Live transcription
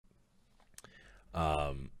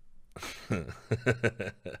Um,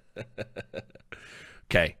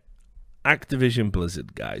 okay, Activision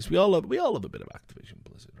Blizzard, guys. We all love a bit of Activision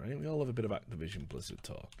Blizzard, right? We all love a bit of Activision Blizzard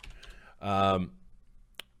talk. Um,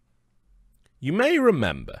 you may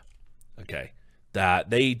remember, okay, that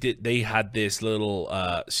they had this little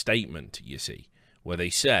statement, you see, where they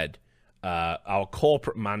said our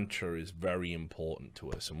corporate mantra is very important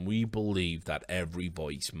to us, and we believe that every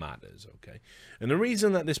voice matters, okay? And the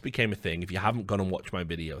reason that this became a thing, if you haven't gone and watched my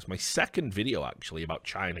videos, my second video, actually, about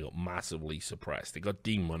China got massively suppressed. It got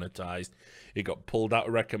demonetized. It got pulled out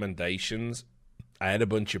of recommendations. I had a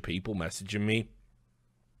bunch of people messaging me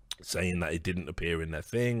saying that it didn't appear in their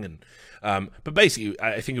thing, and but basically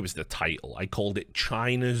I think it was the title. I called it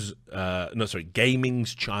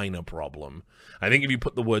gaming's China problem. I think if you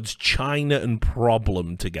put the words China and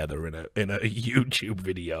problem together in a YouTube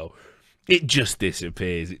video, it just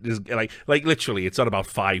disappears. It just like literally it's on about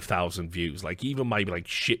 5,000 views. Like even my like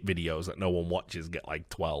shit videos that no one watches get like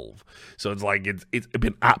 12. So it's like it's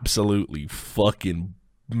been absolutely fucking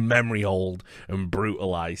memory hold and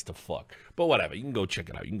brutalized to fuck. But whatever, you can go check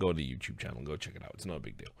it out. You can go to the YouTube channel and go check it out. It's not a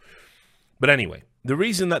big deal. But anyway, the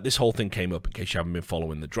reason that this whole thing came up, in case you haven't been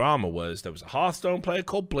following the drama, was there was a Hearthstone player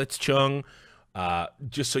called Blitzchung.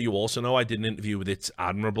 Just so you also know, I did an interview with It's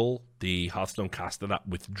Admirable, the Hearthstone caster that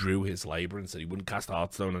withdrew his labor and said he wouldn't cast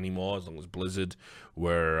Hearthstone anymore as long as Blizzard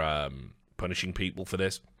were punishing people for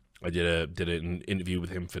this. I did an interview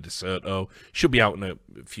with him for Deserto. Should be out in a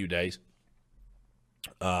few days.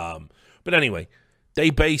 But anyway, they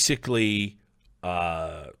basically,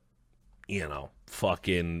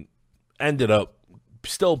 fucking ended up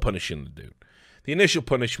still punishing the dude. The initial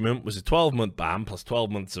punishment was a 12-month ban plus 12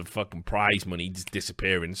 months of fucking prize money just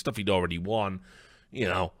disappearing, stuff he'd already won,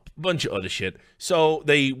 a bunch of other shit. So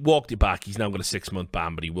they walked it back. He's now got a 6-month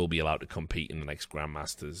ban, but he will be allowed to compete in the next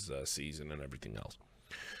Grandmasters season and everything else.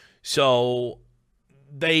 So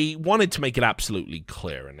they wanted to make it absolutely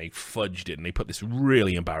clear, and they fudged it, and they put this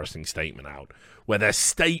really embarrassing statement out, where their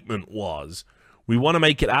statement was, we want to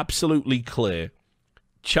make it absolutely clear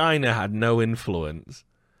China had no influence.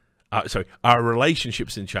 Our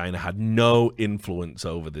relationships in China had no influence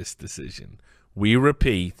over this decision. We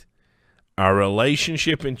repeat, our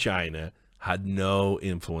relationship in China had no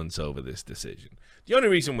influence over this decision. The only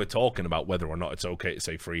reason we're talking about whether or not it's okay to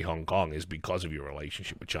say free Hong Kong is because of your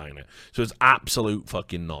relationship with China. So it's absolute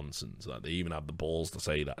fucking nonsense that they even have the balls to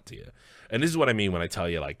say that to you. And this is what I mean when I tell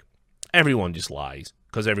you, like, everyone just lies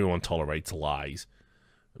because everyone tolerates lies.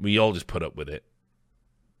 We all just put up with it.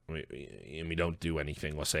 And we don't do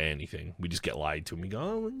anything or say anything. We just get lied to and we go,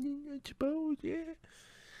 oh, I suppose, yeah.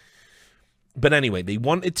 But anyway, they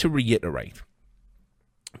wanted to reiterate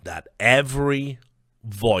that every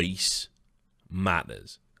voice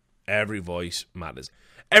matters. Every voice matters.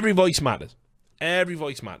 Every voice matters. Every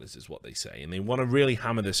voice matters is what they say. And they want to really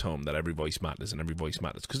hammer this home that every voice matters and every voice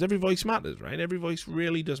matters. Because every voice matters, right? Every voice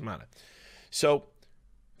really does matter. So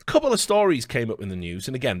a couple of stories came up in the news.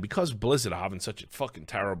 And again, because Blizzard are having such a fucking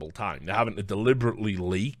terrible time, they're having to deliberately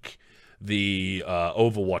leak the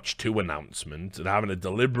Overwatch 2 announcement. They're having to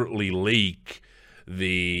deliberately leak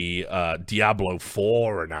the Diablo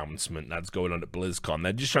 4 announcement that's going on at BlizzCon.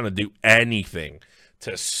 They're just trying to do anything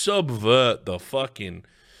to subvert the fucking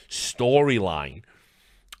storyline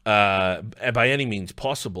by any means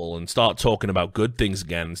possible and start talking about good things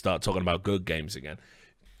again and start talking about good games again.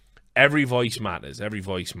 Every voice matters. Every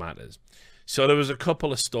voice matters. So there was a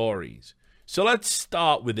couple of stories. So let's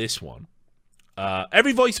start with this one.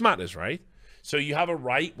 Every voice matters, right? So you have a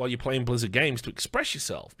right while you're playing Blizzard games to express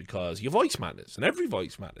yourself because your voice matters and every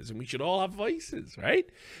voice matters and we should all have voices, right?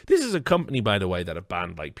 This is a company, by the way, that have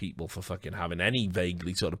banned like people for fucking having any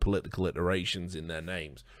vaguely sort of political iterations in their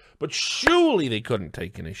names. But surely they couldn't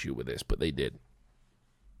take an issue with this, but they did.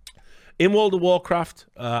 In World of Warcraft,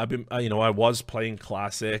 I was playing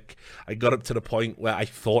Classic. I got up to the point where I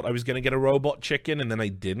thought I was going to get a robot chicken, and then I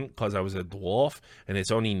didn't because I was a dwarf, and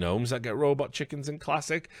it's only gnomes that get robot chickens in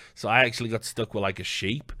Classic. So I actually got stuck with like a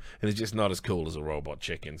sheep, and it's just not as cool as a robot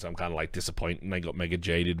chicken. So I'm kind of like disappointed, and I got mega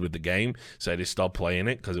jaded with the game. So I just stopped playing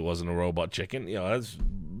it because it wasn't a robot chicken. That's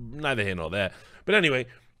neither here nor there. But anyway,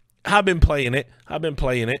 I've been playing it,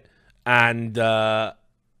 and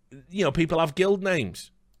people have guild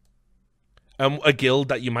names. A guild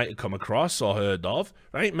that you might have come across or heard of,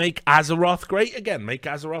 right? Make Azeroth great again. Make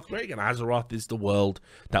Azeroth great again. Azeroth is the world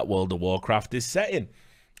that World of Warcraft is set in.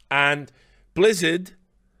 And Blizzard,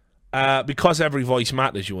 because every voice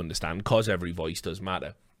matters, you understand, because every voice does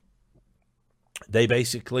matter, they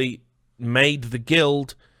basically made the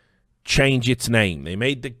guild change its name. They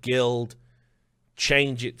made the guild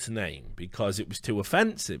change its name because it was too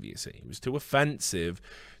offensive, you see. It was too offensive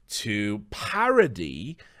to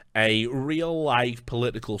parody a real-life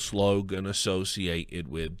political slogan associated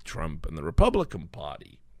with Trump and the Republican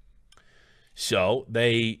Party. So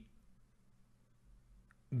they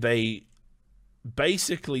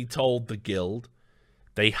basically told the Guild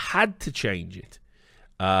they had to change it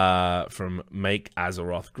from Make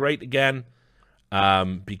Azeroth Great Again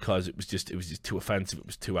because it was just too offensive. It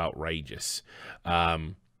was too outrageous.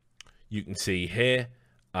 You can see here.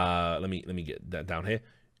 Let me get that down here.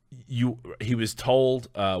 He was told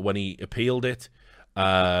when he appealed it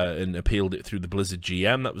and appealed it through the Blizzard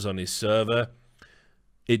GM that was on his server,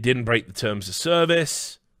 it didn't break the terms of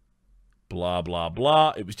service. Blah, blah,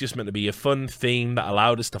 blah. It was just meant to be a fun theme that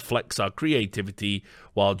allowed us to flex our creativity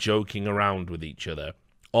while joking around with each other.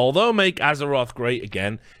 Although Make Azeroth Great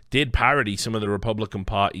Again did parody some of the Republican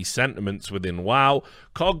Party's sentiments within WoW,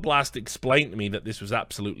 Cogblast explained to me that this was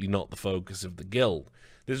absolutely not the focus of the Guild.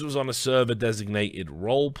 This was on a server designated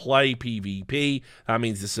roleplay PvP. That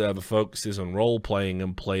means the server focuses on role-playing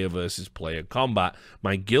and player versus player combat.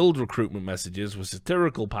 My Guild recruitment messages were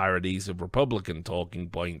satirical parodies of Republican talking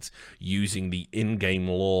points using the in-game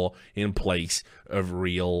lore in place of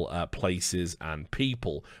real places and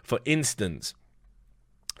people. For instance,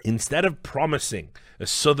 instead of promising a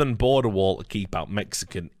southern border wall to keep out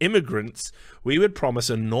Mexican immigrants, we would promise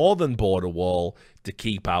a northern border wall to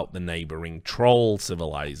keep out the neighboring troll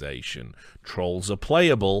civilization. Trolls are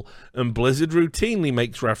playable, and Blizzard routinely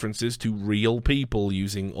makes references to real people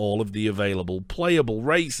using all of the available playable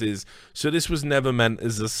races, so this was never meant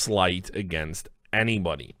as a slight against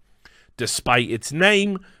anybody. Despite its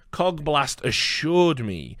name, Cogblast assured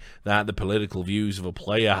me that the political views of a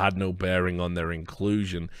player had no bearing on their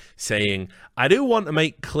inclusion, saying, I do want to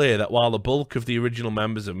make clear that while the bulk of the original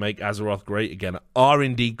members of Make Azeroth Great Again are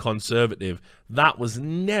indeed conservative, that was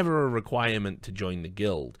never a requirement to join the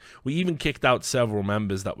Guild. We even kicked out several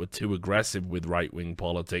members that were too aggressive with right-wing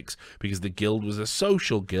politics because the Guild was a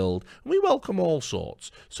social guild, and we welcome all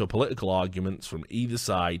sorts, so political arguments from either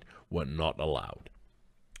side were not allowed.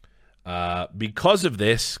 Because of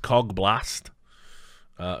this, Cogblast,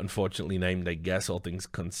 unfortunately named, I guess, all things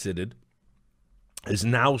considered, has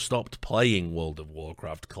now stopped playing World of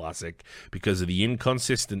Warcraft Classic because of the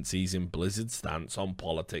inconsistencies in Blizzard's stance on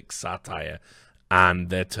politics, satire, and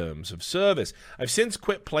their terms of service. I've since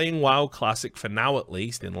quit playing WoW Classic for now, at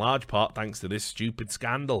least, in large part thanks to this stupid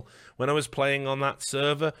scandal. When I was playing on that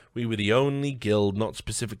server, we were the only guild not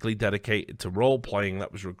specifically dedicated to role-playing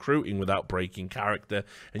that was recruiting without breaking character,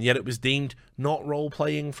 and yet it was deemed not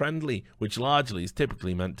role-playing friendly, which largely is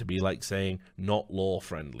typically meant to be like saying not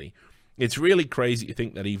lore-friendly. It's really crazy to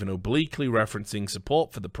think that even obliquely referencing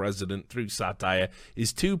support for the president through satire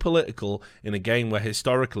is too political in a game where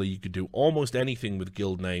historically you could do almost anything with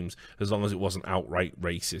guild names as long as it wasn't outright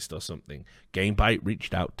racist or something. Gamebite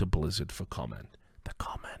reached out to Blizzard for comment. The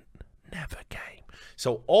comment never came.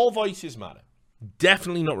 So all voices matter.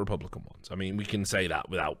 Definitely not Republican ones. I mean, we can say that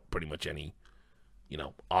without pretty much any,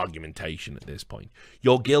 argumentation at this point.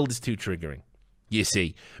 Your guild is too triggering, you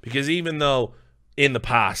see, because even though in the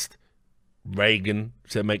past Reagan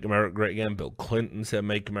said make America great again, Bill Clinton said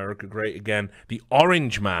make America great again, the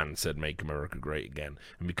Orange Man said make America great again,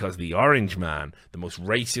 and because the Orange Man, the most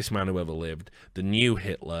racist man who ever lived, the new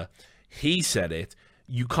Hitler, he said it,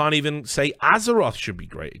 you can't even say Azeroth should be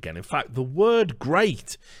great again. In fact, the word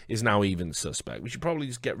great is now even suspect. We should probably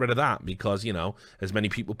just get rid of that because, as many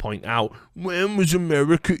people point out, when was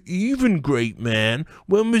America even great, man?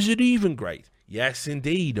 When was it even great? Yes,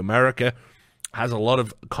 indeed, America has a lot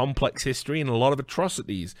of complex history and a lot of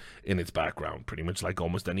atrocities in its background, pretty much like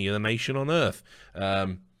almost any other nation on Earth.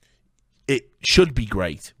 It should be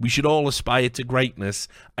great. We should all aspire to greatness.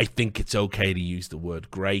 I think it's okay to use the word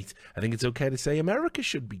great. I think it's okay to say America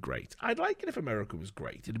should be great. I'd like it if America was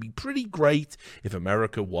great. It'd be pretty great if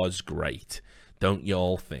America was great, don't you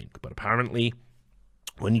all think? But apparently,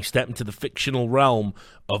 when you step into the fictional realm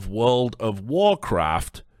of World of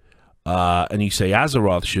Warcraft, and you say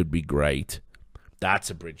Azeroth should be great,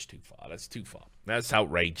 that's a bridge too far. That's too far. That's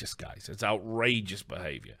outrageous, guys. It's outrageous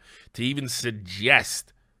behavior. To even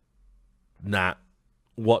suggest that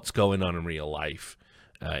what's going on in real life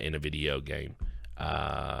in a video game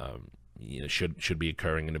should be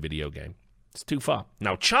occurring in a video game. It's too far.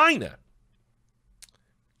 Now, China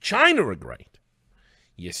are great.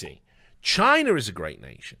 You see. China is a great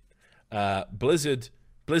nation. Blizzard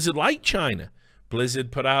liked China.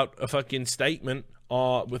 Blizzard put out a fucking statement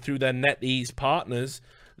through their NetEase partners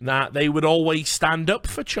that they would always stand up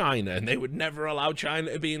for China and they would never allow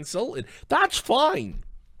China to be insulted. That's fine.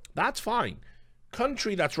 That's fine.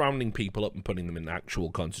 country that's rounding people up and putting them in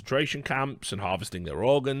actual concentration camps and harvesting their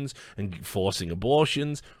organs and forcing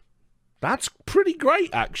abortions. That's pretty great,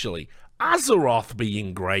 actually. Azeroth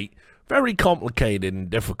being great, very complicated and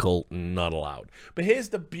difficult and not allowed. But here's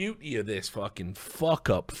the beauty of this fucking fuck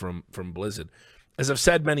up from Blizzard. As I've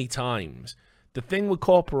said many times, the thing with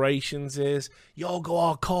corporations is, y'all go,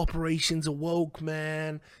 oh, corporations are woke,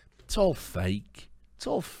 man. It's all fake. It's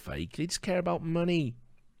all fake. They just care about money.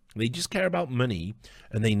 They just care about money,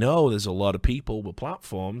 and they know there's a lot of people with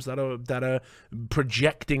platforms that are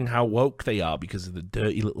projecting how woke they are because of the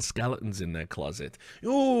dirty little skeletons in their closet.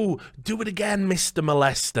 Ooh, do it again, Mr.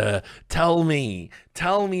 Molester. Tell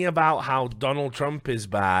me about how Donald Trump is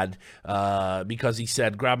bad because he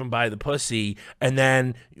said grab him by the pussy, and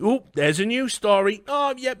then, ooh, there's a new story.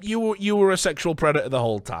 Oh, yep, you were a sexual predator the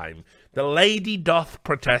whole time. The lady doth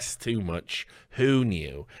protest too much. Who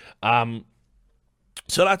knew?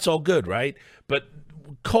 So that's all good, right? But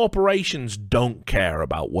corporations don't care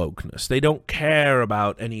about wokeness. They don't care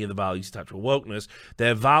about any of the values attached to wokeness.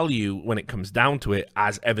 Their value, when it comes down to it,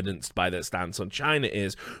 as evidenced by their stance on China,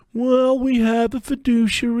 is, well, we have a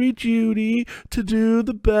fiduciary duty to do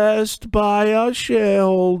the best by our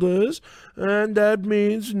shareholders, and that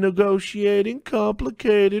means negotiating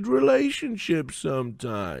complicated relationships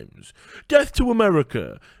sometimes. Death to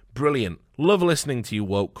America. Brilliant. Love listening to you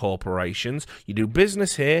woke corporations. You do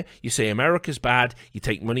business here, you say America's bad, you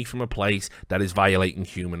take money from a place that is violating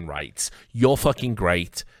human rights. You're fucking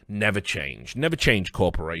great. Never change. Never change,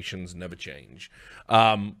 corporations. Never change.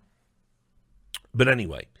 But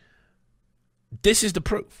anyway, this is the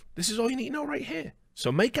proof. This is all you need to know right here.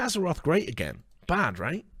 So make Azeroth great again. Bad,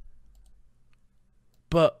 right?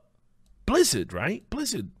 But Blizzard, right?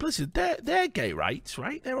 Blizzard, they're gay rights,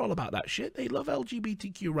 right? They're all about that shit. They love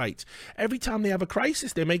LGBTQ rights. Every time they have a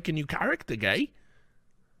crisis, they make a new character gay.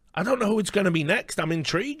 I don't know who it's going to be next. I'm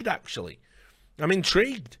intrigued, actually. I'm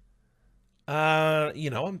intrigued.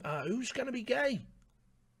 Who's going to be gay?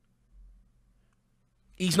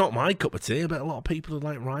 He's not my cup of tea. I bet a lot of people would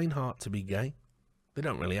like Reinhardt to be gay. They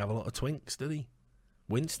don't really have a lot of twinks, do they?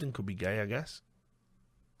 Winston could be gay, I guess.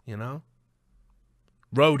 You know?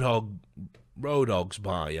 Roadhog's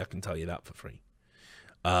bi, I can tell you that for free.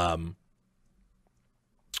 No,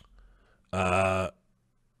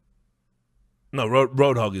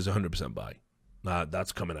 Roadhog is 100% bi.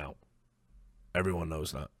 That's coming out. Everyone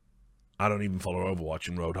knows that. I don't even follow Overwatch,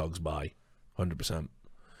 and Roadhog's bi. 100%.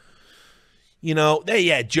 You know,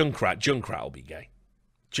 Junkrat will be gay.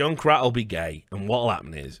 Junkrat will be gay, and what'll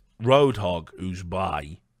happen is, Roadhog, who's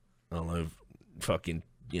bi, I'll have fucking,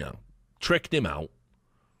 tricked him out.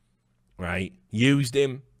 Right? Used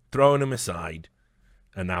him, thrown him aside,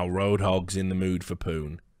 and now Roadhog's in the mood for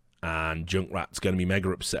Poon, and Junkrat's going to be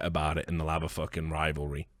mega upset about it, and they'll have a fucking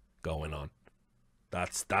rivalry going on.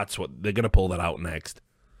 That's what they're going to pull that out next.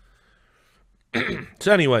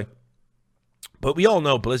 So anyway, but we all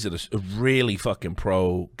know Blizzard is really fucking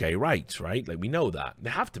pro gay rights, right? Like, we know that.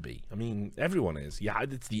 They have to be. I mean, everyone is. Yeah,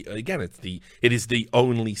 it is the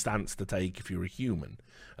only stance to take if you're a human.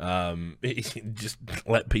 Just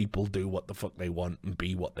let people do what the fuck they want and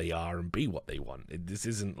be what they are and be what they want. This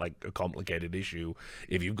isn't like a complicated issue.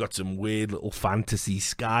 If you've got some weird little fantasy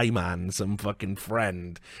sky man, some fucking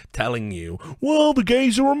friend telling you, well, the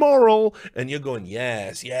gays are immoral, and you're going,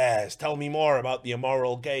 yes, tell me more about the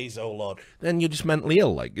immoral gays, oh Lord, then you're just mentally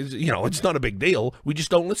ill. Like, it's not a big deal. We just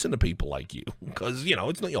don't listen to people like you because,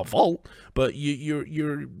 it's not your fault, but you're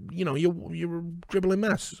a dribbling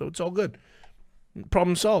mess, so it's all good.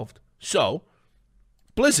 Problem solved. So,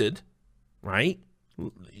 Blizzard, right?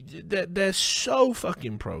 They're so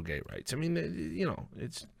fucking pro gay rights. I mean,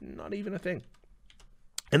 it's not even a thing.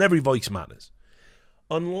 And every voice matters.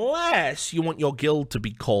 Unless you want your guild to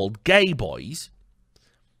be called Gay Boys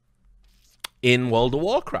in World of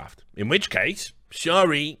Warcraft. In which case,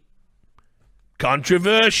 sorry,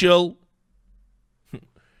 controversial.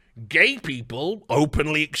 Gay people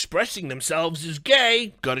openly expressing themselves as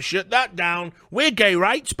gay. Gotta shut that down. We're gay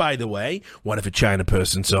rights, by the way. What if a China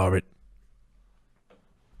person saw it?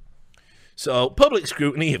 So, public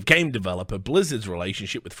scrutiny of game developer Blizzard's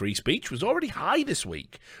relationship with free speech was already high this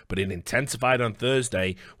week, but it intensified on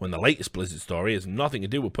Thursday when the latest Blizzard story has nothing to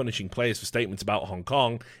do with punishing players for statements about Hong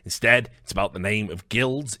Kong. Instead, it's about the name of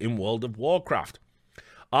guilds in World of Warcraft.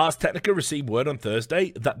 Ars Technica received word on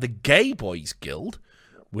Thursday that the Gay Boys Guild,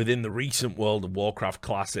 within the recent World of Warcraft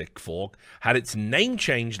Classic fork, had its name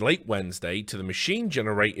changed late Wednesday to the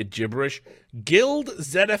machine-generated gibberish Guild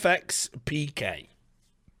ZFX PK.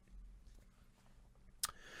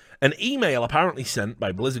 An email apparently sent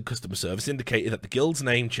by Blizzard customer service indicated that the guild's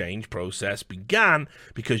name change process began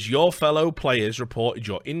because your fellow players reported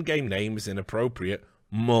your in-game name as inappropriate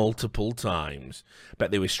multiple times.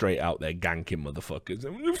 Bet they were straight out there ganking motherfuckers.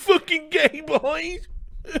 I'm fucking gay, boys.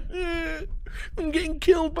 I'm getting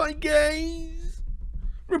killed by gays.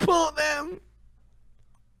 Report them.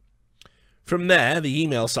 From there, the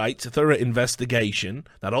email cites a thorough investigation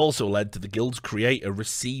that also led to the guild's creator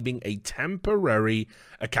receiving a temporary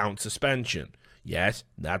account suspension. Yes,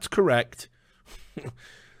 that's correct.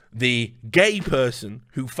 The gay person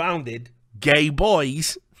who founded Gay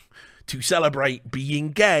Boys to celebrate being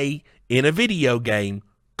gay in a video game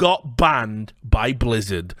got banned by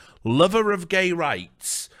Blizzard. Lover of gay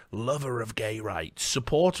rights,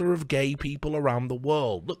 supporter of gay people around the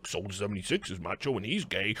world. Look, Soldier 76 is macho and he's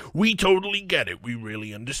gay. We totally get it. We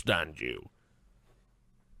really understand you.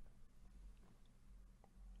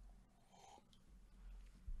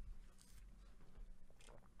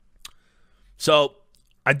 So,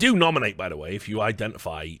 I do nominate, by the way, if you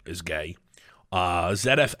identify as gay,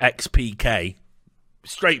 ZFXPK.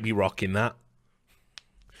 Straight be rocking that.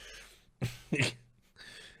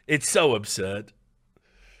 It's so absurd.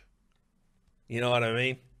 You know what I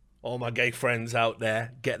mean? All my gay friends out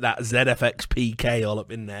there, get that ZFXPK all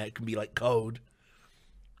up in there. It can be like code.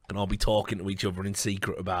 And I'll be talking to each other in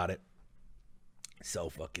secret about it. So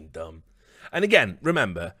fucking dumb. And again,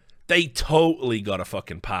 remember, they totally got a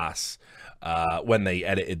fucking pass when they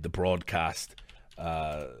edited the broadcast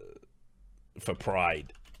for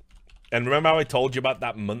Pride. And remember how I told you about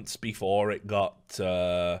that months before it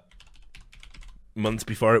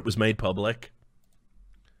was made public?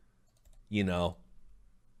 You know,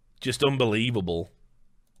 just unbelievable.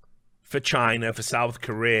 For China, for South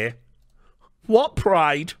Korea. What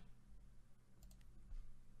pride?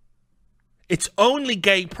 It's only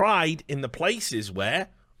gay pride in the places where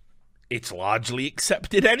it's largely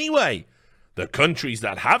accepted anyway. The countries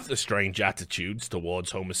that have the strange attitudes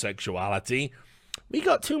towards homosexuality, we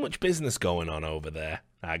got too much business going on over there,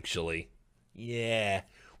 actually. Yeah.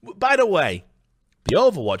 By the way, the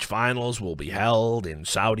Overwatch finals will be held in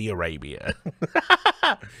Saudi Arabia.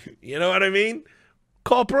 You know what I mean?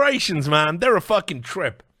 Corporations, man, they're a fucking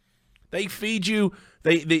trip. They feed you,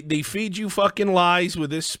 they feed you fucking lies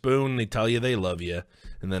with this spoon. They tell you they love you,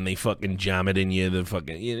 and then they fucking jam it in you. The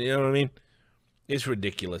fucking, you know what I mean? It's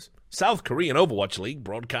ridiculous. South Korean Overwatch League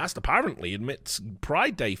broadcast apparently admits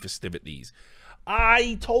Pride Day festivities.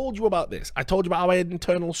 I told you about this. I told you about how I had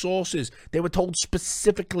internal sources. They were told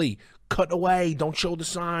specifically, cut away, don't show the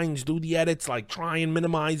signs, do the edits, like try and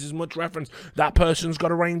minimize as much reference. That person's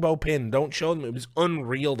got a rainbow pin, don't show them. It was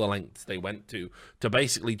unreal the lengths they went to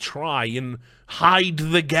basically try and hide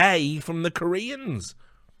the gay from the Koreans.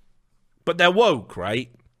 But they're woke,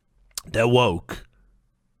 right? They're woke.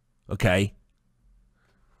 Okay?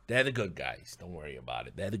 They're the good guys. Don't worry about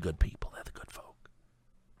it. They're the good people. They're the good folk.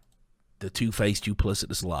 The two-faced,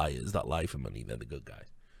 duplicitous liars that lie for money, they're the good guys.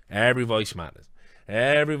 Every voice matters.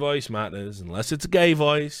 Every voice matters, unless it's a gay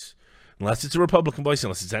voice, unless it's a Republican voice,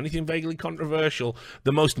 unless it's anything vaguely controversial.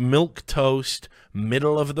 The most milquetoast,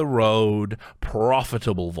 middle-of-the-road,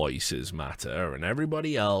 profitable voices matter, and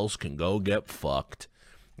everybody else can go get fucked.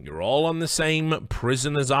 You're all on the same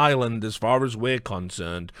prisoner's island as far as we're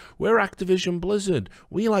concerned. We're Activision Blizzard.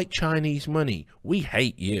 We like Chinese money. We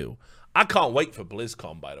hate you. I can't wait for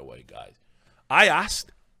BlizzCon, by the way, guys. I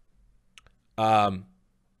asked. I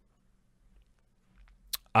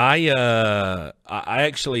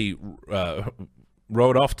actually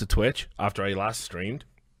wrote off to Twitch after I last streamed,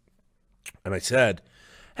 and I said,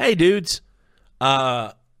 "Hey, dudes,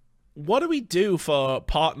 what do we do for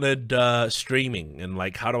partnered streaming, and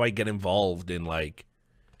like, how do I get involved in like,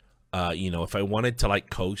 if I wanted to like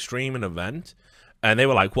co-stream an event?" And they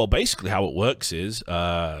were like, well, basically how it works is,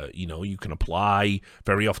 you can apply.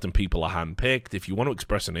 Very often people are handpicked. If you want to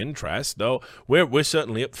express an interest, though, we're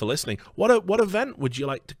certainly up for listening. What event would you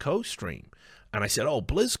like to co-stream? And I said, oh,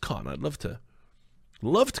 BlizzCon. I'd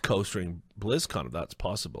love to co-stream BlizzCon if that's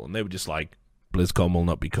possible. And they were just like, BlizzCon will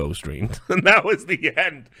not be co-streamed. And that was the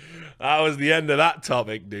end. That was the end of that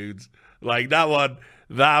topic, dudes. Like that one,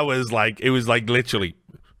 it was like literally,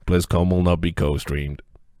 BlizzCon will not be co-streamed.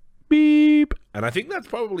 Beep. And I think that's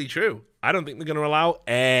probably true. I don't think they're going to allow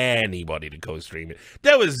anybody to co-stream it.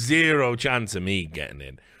 There was zero chance of me getting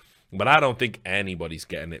in. But I don't think anybody's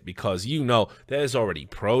getting it because, there's already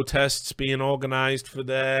protests being organized for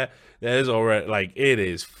there. There's already, it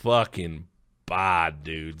is fucking bad,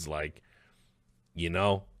 dudes.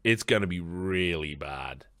 It's going to be really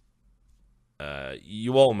bad.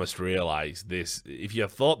 You all must realize this. If you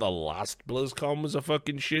thought the last BlizzCon was a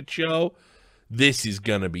fucking shit show, This is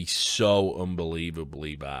gonna be so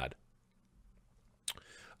unbelievably bad.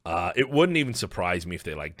 It wouldn't even surprise me if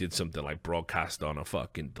they like did something like broadcast on a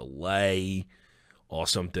fucking delay or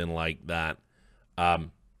something like that.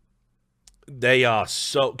 They are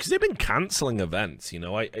so, because they've been canceling events. You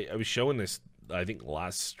know, I was showing this, I think,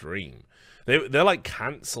 last stream. They're like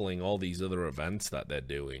canceling all these other events that they're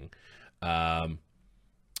doing, and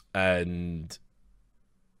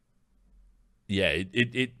yeah,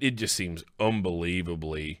 it just seems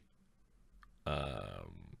unbelievably,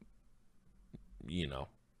 you know,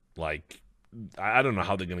 like I don't know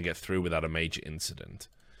how they're gonna get through without a major incident.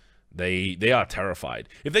 They are terrified.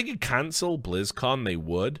 If they could cancel BlizzCon, they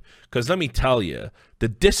would. Because let me tell you, the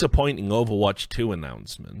disappointing Overwatch 2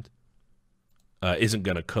 announcement isn't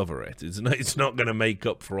going to cover it. It's not going to make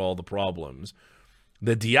up for all the problems.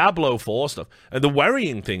 The Diablo 4 stuff. And the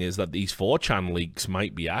worrying thing is that these 4chan leaks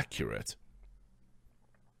might be accurate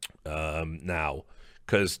now.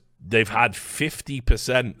 Because they've had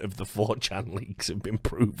 50% of the 4chan leaks have been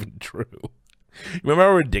proven true. Remember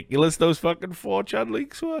how ridiculous those fucking 4chan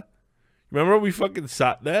leaks were? Remember when we fucking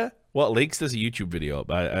sat there? What leaks? There's a YouTube video up.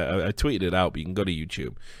 I tweeted it out, but you can go to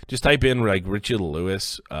YouTube. Just type in like Richard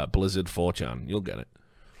Lewis, Blizzard 4chan. You'll get it.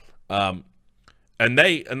 I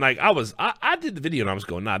did the video and I was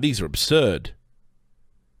going, nah, these are absurd.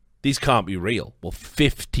 These can't be real. Well,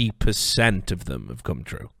 50% of them have come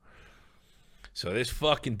true. So this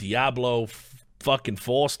fucking Diablo fucking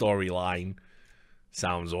 4 storyline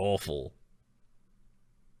sounds awful.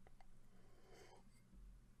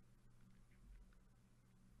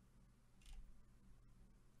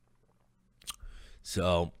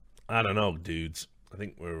 So, I don't know, dudes. I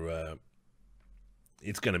think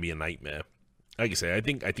it's going to be a nightmare. Like I say, I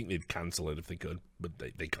think they'd cancel it if they could, but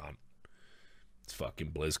they can't. It's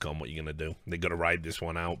fucking BlizzCon, what you going to do? They got to ride this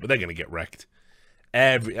one out, but they're going to get wrecked.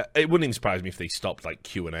 It wouldn't even surprise me if they stopped, like,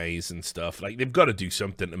 Q&As and stuff. Like, they've got to do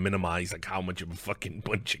something to minimize, like, how much of a fucking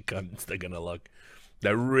bunch of cunts they're going to look.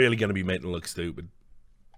 They're really going to be making it look stupid.